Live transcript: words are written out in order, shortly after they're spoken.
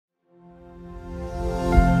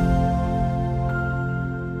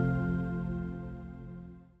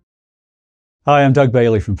Hi, I'm Doug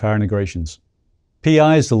Bailey from Power Integrations.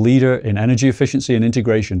 PI is the leader in energy efficiency and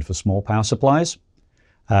integration for small power supplies.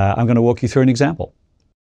 I'm going to walk you through an example.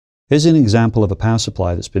 Here's an example of a power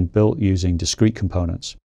supply that's been built using discrete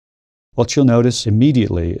components. What you'll notice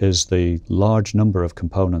immediately is the large number of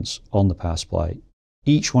components on the power supply.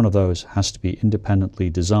 Each one of those has to be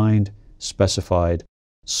independently designed, specified,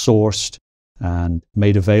 sourced, and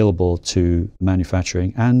made available to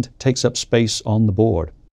manufacturing and takes up space on the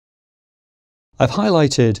board. I've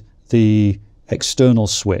highlighted the external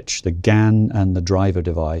switch, the GAN and the driver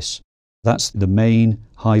device. That's the main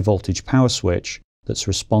high voltage power switch that's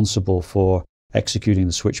responsible for executing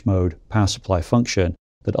the switch mode power supply function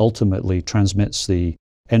that ultimately transmits the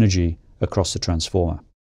energy across the transformer.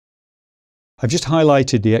 I've just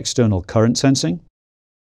highlighted the external current sensing.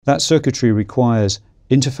 That circuitry requires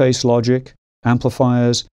interface logic,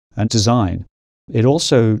 amplifiers, and design. It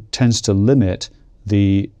also tends to limit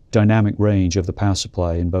the dynamic range of the power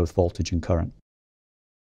supply in both voltage and current.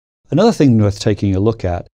 Another thing worth taking a look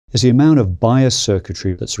at is the amount of bias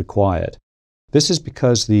circuitry that's required. This is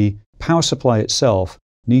because the power supply itself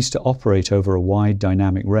needs to operate over a wide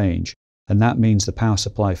dynamic range, and that means the power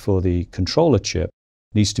supply for the controller chip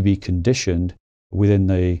needs to be conditioned within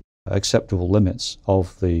the acceptable limits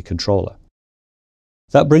of the controller.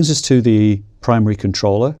 That brings us to the primary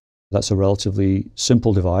controller. That's a relatively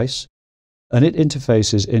simple device, and it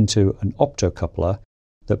interfaces into an optocoupler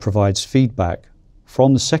that provides feedback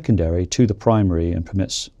from the secondary to the primary and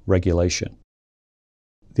permits regulation.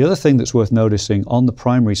 The other thing that's worth noticing on the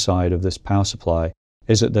primary side of this power supply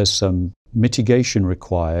is that there's some mitigation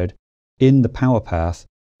required in the power path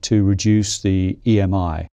to reduce the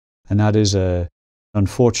EMI, and that is an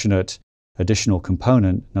unfortunate additional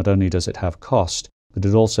component. Not only does it have cost, but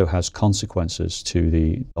it also has consequences to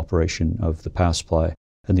the operation of the power supply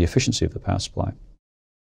and the efficiency of the power supply.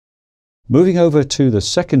 Moving over to the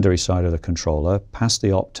secondary side of the controller, past the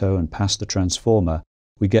opto and past the transformer,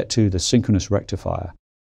 we get to the synchronous rectifier.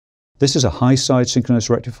 This is a high-side synchronous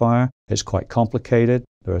rectifier. It's quite complicated.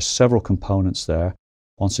 There are several components there.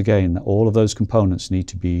 Once again, all of those components need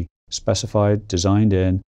to be specified, designed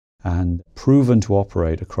in, and proven to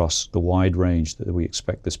operate across the wide range that we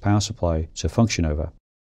expect this power supply to function over.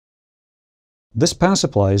 This power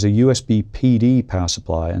supply is a USB PD power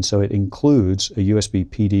supply, and so it includes a USB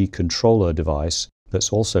PD controller device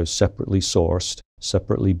that's also separately sourced,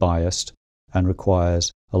 separately biased, and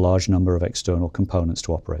requires a large number of external components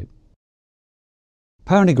to operate.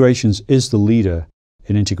 Power Integrations is the leader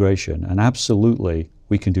in integration, and absolutely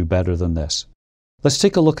we can do better than this. Let's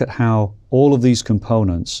take a look at how all of these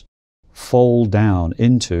components fold down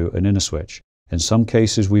into an InnoSwitch. In some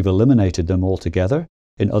cases, we've eliminated them altogether.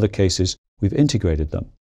 In other cases, we've integrated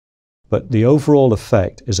them. But the overall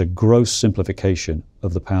effect is a gross simplification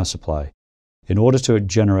of the power supply in order to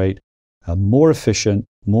generate a more efficient,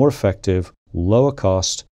 more effective, lower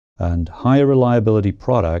cost, and higher reliability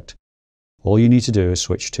product. All you need to do is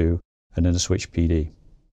switch to an InnoSwitch PD.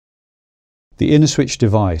 The InnoSwitch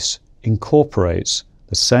device incorporates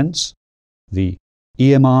the sense, the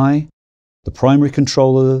EMI, the primary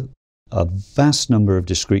controller, a vast number of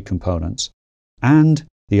discrete components, and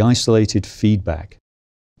the isolated feedback.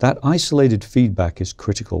 That isolated feedback is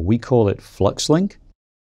critical. We call it flux link,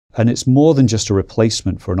 and it's more than just a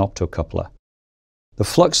replacement for an optocoupler. The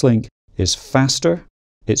flux link is faster,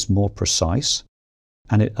 it's more precise,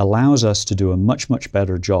 and it allows us to do a much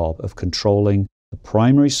better job of controlling the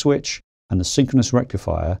primary switch and the synchronous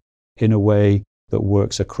rectifier in a way that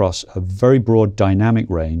works across a very broad dynamic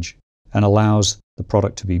range and allows the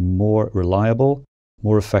product to be more reliable,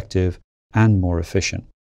 more effective, and more efficient.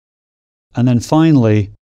 And then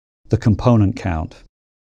finally, the component count.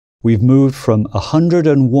 We've moved from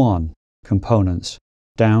 101 components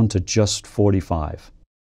down to just 45.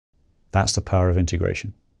 That's the power of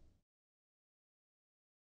integration.